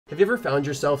Have you ever found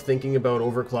yourself thinking about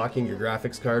overclocking your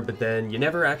graphics card, but then you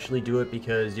never actually do it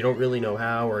because you don't really know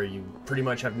how, or you pretty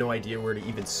much have no idea where to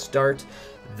even start?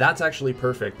 That's actually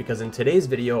perfect, because in today's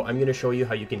video, I'm going to show you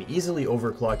how you can easily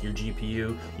overclock your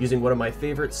GPU using one of my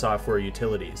favorite software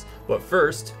utilities. But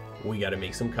first, we gotta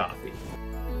make some coffee.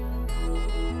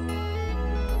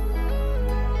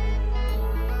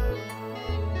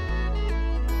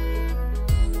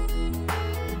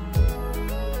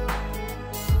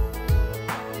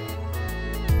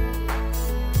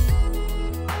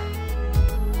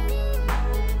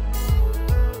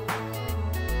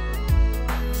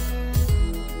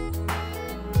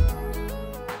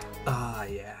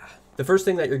 The first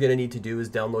thing that you're going to need to do is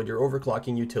download your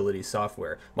overclocking utility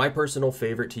software. My personal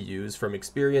favorite to use from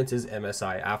experience is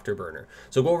MSI Afterburner.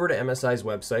 So go over to MSI's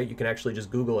website. You can actually just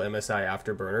Google MSI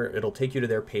Afterburner. It'll take you to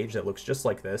their page that looks just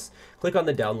like this. Click on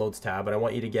the Downloads tab, and I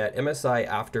want you to get MSI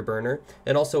Afterburner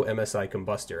and also MSI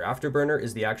Combustor. Afterburner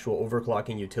is the actual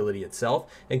overclocking utility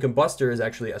itself, and Combustor is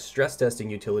actually a stress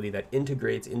testing utility that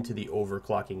integrates into the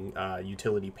overclocking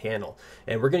utility panel.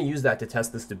 And we're going to use that to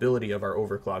test the stability of our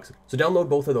overclocks. So download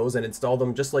both of those and install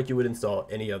them just like you would install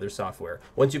any other software.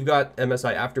 Once you've got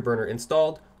MSI Afterburner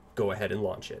installed, go ahead and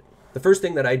launch it. The first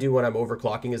thing that I do when I'm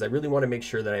overclocking is I really want to make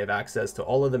sure that I have access to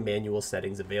all of the manual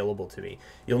settings available to me.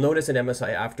 You'll notice in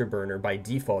MSI Afterburner, by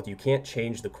default, you can't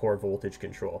change the core voltage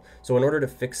control. So in order to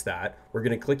fix that, we're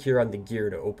going to click here on the gear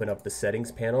to open up the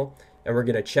settings panel, and we're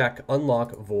going to check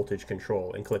unlock voltage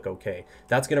control and click OK.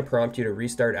 That's going to prompt you to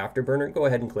restart Afterburner. Go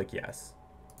ahead and click yes.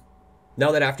 Now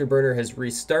that Afterburner has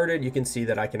restarted, you can see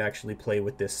that I can actually play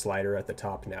with this slider at the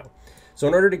top now. So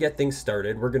in order to get things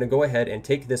started, we're going to go ahead and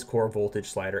take this core voltage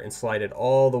slider and slide it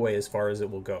all the way as far as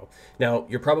it will go. Now,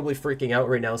 you're probably freaking out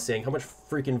right now saying, how much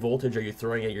freaking voltage are you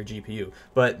throwing at your GPU?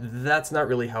 But that's not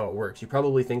really how it works. You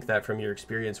probably think that from your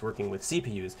experience working with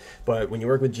CPUs, but when you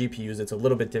work with GPUs, it's a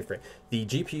little bit different. The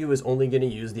GPU is only going to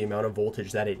use the amount of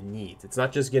voltage that it needs. It's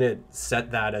not just going to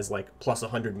set that as like plus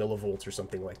 100 millivolts or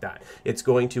something like that. It's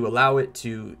going to allow it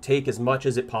to take as much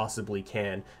as it possibly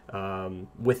can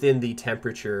within the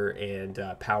temperature and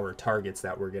power targets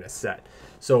that we're going to set.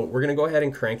 So we're going to go ahead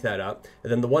and crank that up,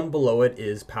 and then the one below it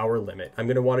is power limit. You're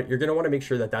going to want to make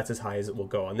sure that that's as high as it will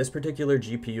go. On this particular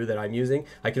GPU that I'm using,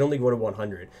 I can only go to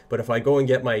 100, but if I go and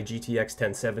get my GTX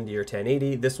 1070 or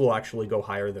 1080, this will actually go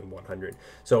higher than 100.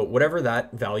 So whatever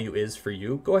that value is for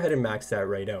you, go ahead and max that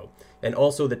right out. And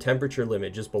also the temperature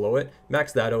limit just below it,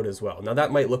 max that out as well. Now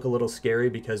that might look a little scary,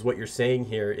 because what you're saying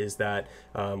here is that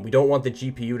we don't want the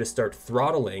GPU to start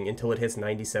throttling until it hits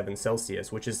 97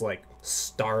 Celsius, which is like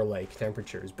star-like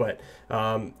temperatures. But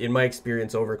in my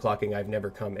experience overclocking, I've never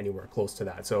come anywhere close to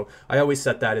that. So I always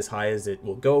set that as high as it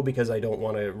will go, because I don't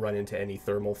want to run into any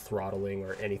thermal throttling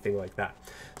or anything like that.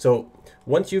 So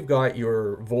once you've got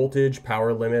your voltage,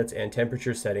 power limits, and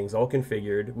temperature settings all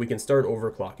configured, we can start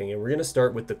overclocking, and we're going to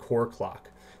start with the core clock.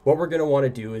 What we're going to want to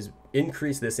do is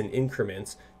increase this in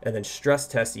increments and then stress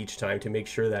test each time to make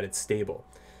sure that it's stable.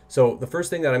 So the first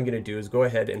thing that I'm going to do is go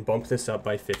ahead and bump this up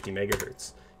by 50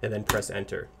 megahertz and then press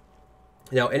enter.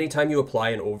 Now, anytime you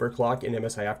apply an overclock in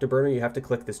MSI Afterburner, you have to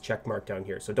click this check mark down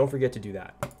here. So don't forget to do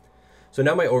that. So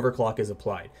now my overclock is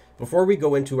applied. Before we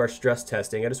go into our stress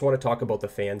testing, I just want to talk about the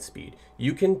fan speed.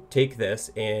 You can take this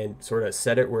and sort of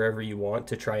set it wherever you want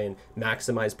to try and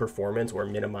maximize performance or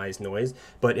minimize noise.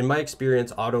 But in my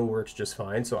experience, auto works just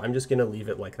fine. So I'm just going to leave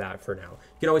it like that for now.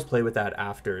 You can always play with that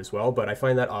after as well. But I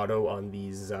find that auto on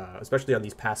these, especially on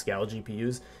these Pascal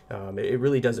GPUs, it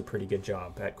really does a pretty good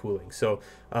job at cooling. So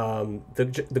the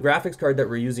graphics card that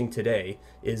we're using today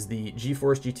is the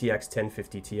GeForce GTX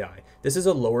 1050 Ti. This is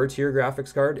a lower tier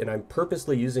graphics card, and I'm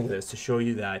purposely using this to show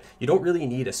you that you don't really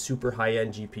need a super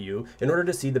high-end GPU in order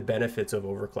to see the benefits of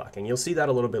overclocking. You'll see that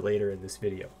a little bit later in this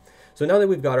video. So now that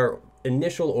we've got our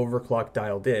initial overclock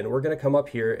dialed in, we're going to come up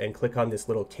here and click on this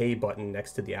little K button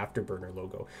next to the Afterburner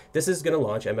logo. This is going to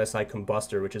launch MSI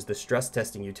Combustor, which is the stress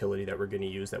testing utility that we're going to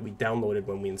use that we downloaded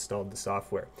when we installed the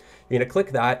software. You're going to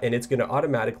click that, and it's going to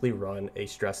automatically run a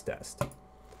stress test.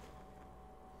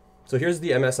 So here's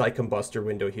the MSI Combustor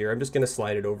window here. I'm just going to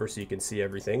slide it over so you can see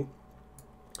everything.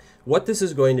 What this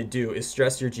is going to do is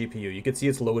stress your GPU. You can see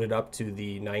it's loaded up to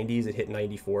the 90s. It hit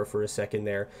 94 for a second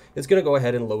there. It's going to go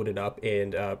ahead and load it up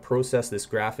and process this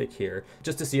graphic here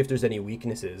just to see if there's any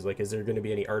weaknesses. Like, is there going to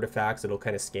be any artifacts? It'll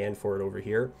kind of scan for it over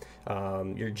here.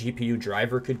 Your GPU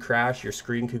driver could crash. Your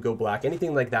screen could go black.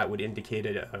 Anything like that would indicate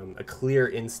a clear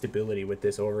instability with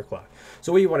this overclock.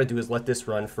 So what you want to do is let this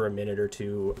run for a minute or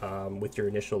two with your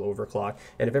initial overclock.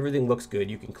 And if everything looks good,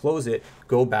 you can close it,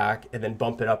 go back, and then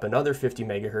bump it up another 50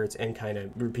 megahertz megahertz and kind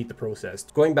of repeat the process.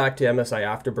 Going back to MSI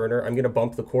Afterburner, I'm going to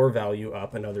bump the core value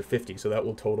up another 50, so that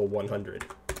will total 100.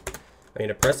 I'm going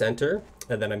to press enter,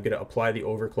 and then I'm going to apply the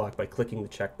overclock by clicking the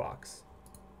checkbox.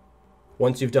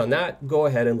 Once you've done that, go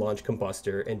ahead and launch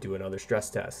Combustor and do another stress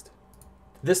test.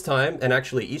 This time, and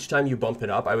actually each time you bump it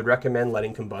up, I would recommend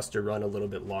letting Combustor run a little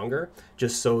bit longer,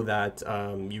 just so that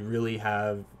you really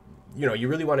have, you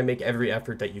really want to make every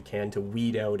effort that you can to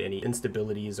weed out any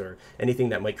instabilities or anything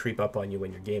that might creep up on you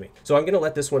when you're gaming. So I'm going to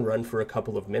let this one run for a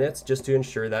couple of minutes just to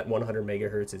ensure that 100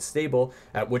 megahertz is stable,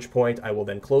 at which point I will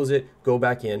then close it, go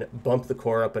back in, bump the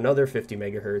core up another 50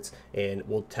 megahertz, and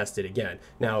we'll test it again.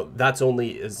 Now, that's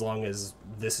only as long as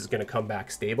this is going to come back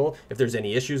stable. If there's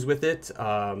any issues with it,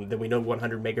 then we know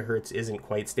 100 megahertz isn't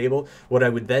quite stable. What I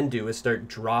would then do is start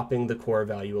dropping the core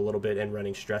value a little bit and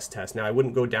running stress tests. Now, I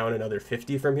wouldn't go down another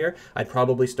 50 from here. I'd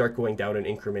probably start going down in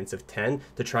increments of 10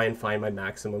 to try and find my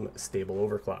maximum stable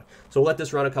overclock. So we'll let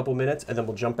this run a couple minutes and then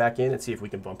we'll jump back in and see if we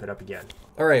can bump it up again.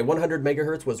 All right, 100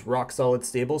 megahertz was rock solid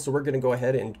stable, so we're going to go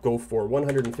ahead and go for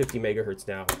 150 megahertz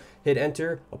now. Hit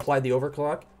enter, apply the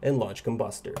overclock, and launch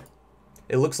Combustor.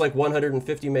 It looks like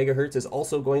 150 megahertz is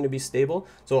also going to be stable,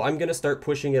 so I'm going to start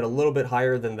pushing it a little bit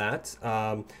higher than that.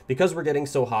 Because we're getting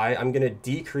so high, I'm going to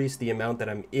decrease the amount that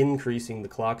I'm increasing the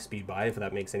clock speed by, if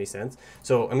that makes any sense.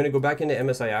 So I'm going to go back into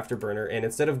MSI Afterburner, and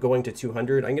instead of going to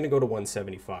 200, I'm going to go to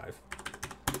 175.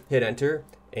 Hit enter,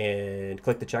 and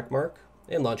click the check mark,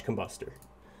 and launch Combustor.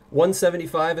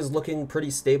 175 is looking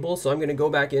pretty stable, so I'm going to go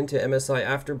back into MSI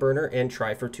Afterburner and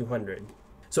try for 200.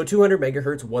 So 200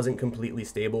 megahertz wasn't completely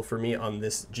stable for me on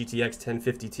this GTX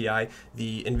 1050 Ti.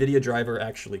 The NVIDIA driver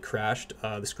actually crashed.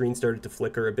 The screen started to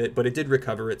flicker a bit, but it did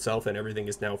recover itself and everything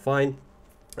is now fine.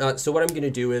 So what I'm going to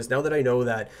do is, now that I know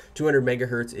that 200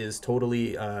 megahertz is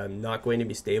totally not going to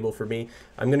be stable for me,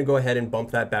 I'm going to go ahead and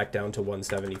bump that back down to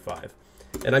 175.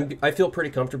 And I feel pretty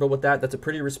comfortable with that. That's a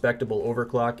pretty respectable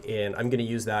overclock, and I'm going to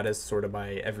use that as sort of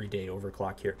my everyday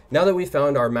overclock here. Now that we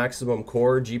found our maximum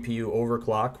core GPU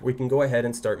overclock, we can go ahead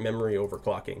and start memory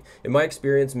overclocking. In my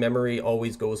experience, memory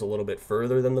always goes a little bit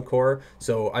further than the core,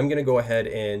 so I'm going to go ahead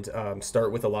and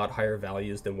start with a lot higher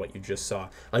values than what you just saw.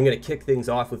 I'm going to kick things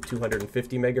off with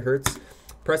 250 megahertz,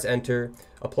 press enter,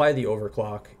 apply the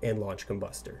overclock, and launch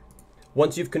Combustor.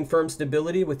 Once you've confirmed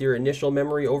stability with your initial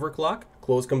memory overclock,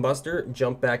 close Combustor,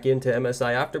 jump back into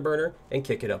MSI Afterburner, and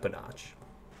kick it up a notch.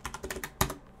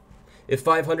 If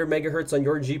 500 megahertz on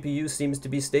your GPU seems to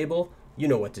be stable, you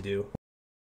know what to do.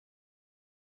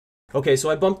 Okay, so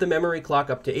I bumped the memory clock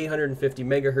up to 850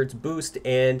 megahertz boost,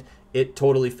 and it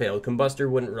totally failed. Combustor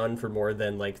wouldn't run for more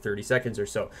than like 30 seconds or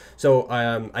so. So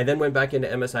I then went back into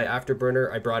MSI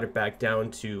Afterburner. I brought it back down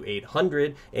to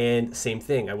 800, and same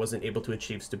thing. I wasn't able to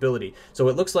achieve stability. So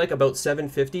it looks like about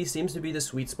 750 seems to be the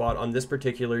sweet spot on this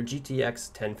particular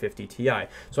GTX 1050 Ti.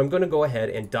 So I'm going to go ahead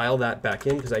and dial that back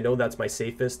in because I know that's my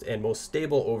safest and most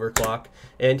stable overclock.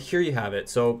 And here you have it.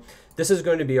 So this is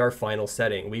going to be our final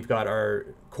setting. We've got our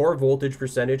core voltage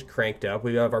percentage cranked up.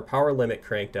 We have our power limit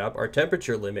cranked up, our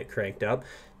temperature limit cranked up,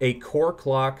 a core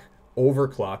clock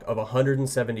overclock of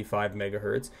 175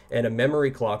 megahertz, and a memory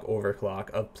clock overclock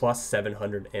of plus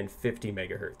 750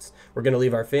 megahertz. We're going to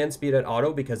leave our fan speed at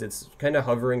auto because it's kind of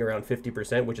hovering around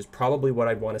 50%, which is probably what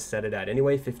I'd want to set it at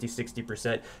anyway,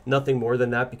 50-60%, nothing more than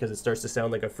that because it starts to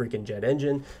sound like a freaking jet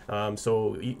engine.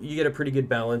 So you get a pretty good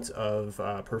balance of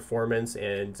performance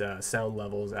and sound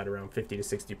levels at around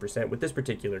 50-60% with this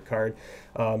particular card.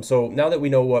 So now that we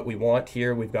know what we want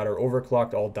here, we've got our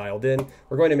overclock all dialed in.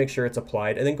 We're going to make sure it's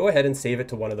applied, and then go ahead and save it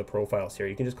to one of the profiles here.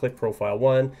 You can just click profile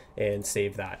 1 and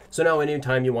save that. So now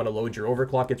anytime you want to load your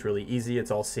overclock, it's really easy. It's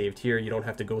all saved here. You don't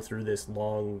have to go through this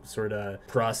long sort of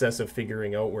process of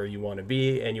figuring out where you want to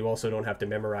be, and you also don't have to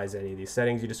memorize any of these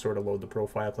settings. You just sort of load the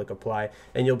profile, click apply,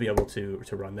 and you'll be able to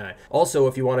run that. Also,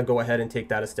 if you want to go ahead and take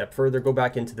that a step further, go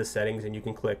back into the settings and you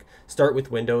can click start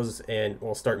with Windows, and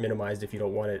well, start minimized if you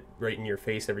don't want it right in your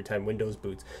face every time Windows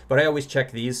boots. But I always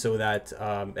check these so that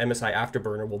MSI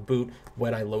Afterburner will boot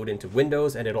when I load into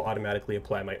Windows, and it'll automatically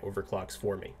apply my overclocks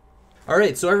for me. All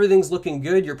right, so everything's looking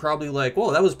good. You're probably like,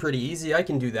 well, that was pretty easy. I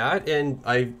can do that, and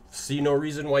I see no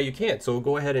reason why you can't, so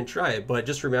go ahead and try it. But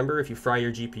just remember, if you fry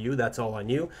your GPU, that's all on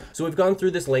you. So we've gone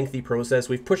through this lengthy process.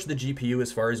 We've pushed the GPU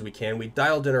as far as we can. We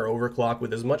dialed in our overclock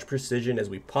with as much precision as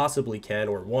we possibly can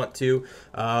or want to.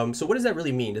 So what does that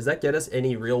really mean? Does that get us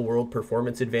any real-world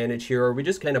performance advantage here, or are we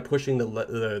just kind of pushing the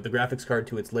graphics card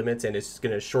to its limits and it's just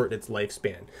going to shorten its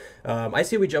lifespan? I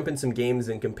say we jump in some games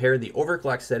and compare the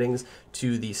overclock settings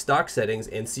to the stock settings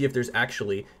and see if there's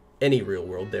actually any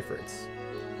real-world difference.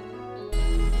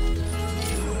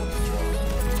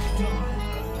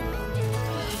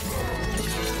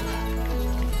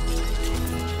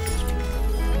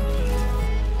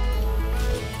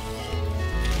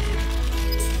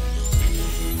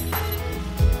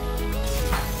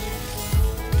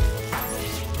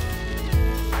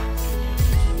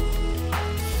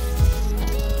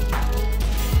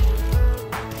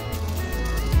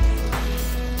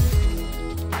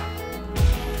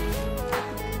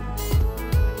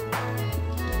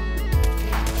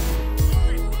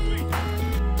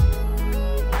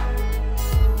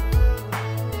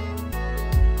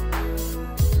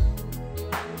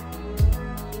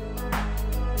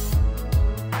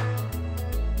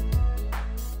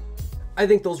 I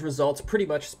think those results pretty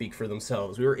much speak for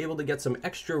themselves. We were able to get some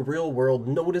extra real-world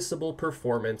noticeable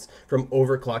performance from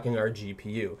overclocking our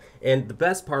GPU. And the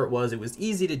best part was it was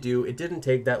easy to do, it didn't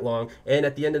take that long, and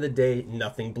at the end of the day,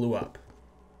 nothing blew up.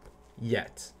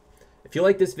 Yet. If you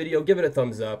like this video, give it a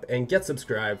thumbs up and get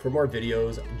subscribed for more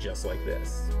videos just like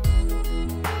this.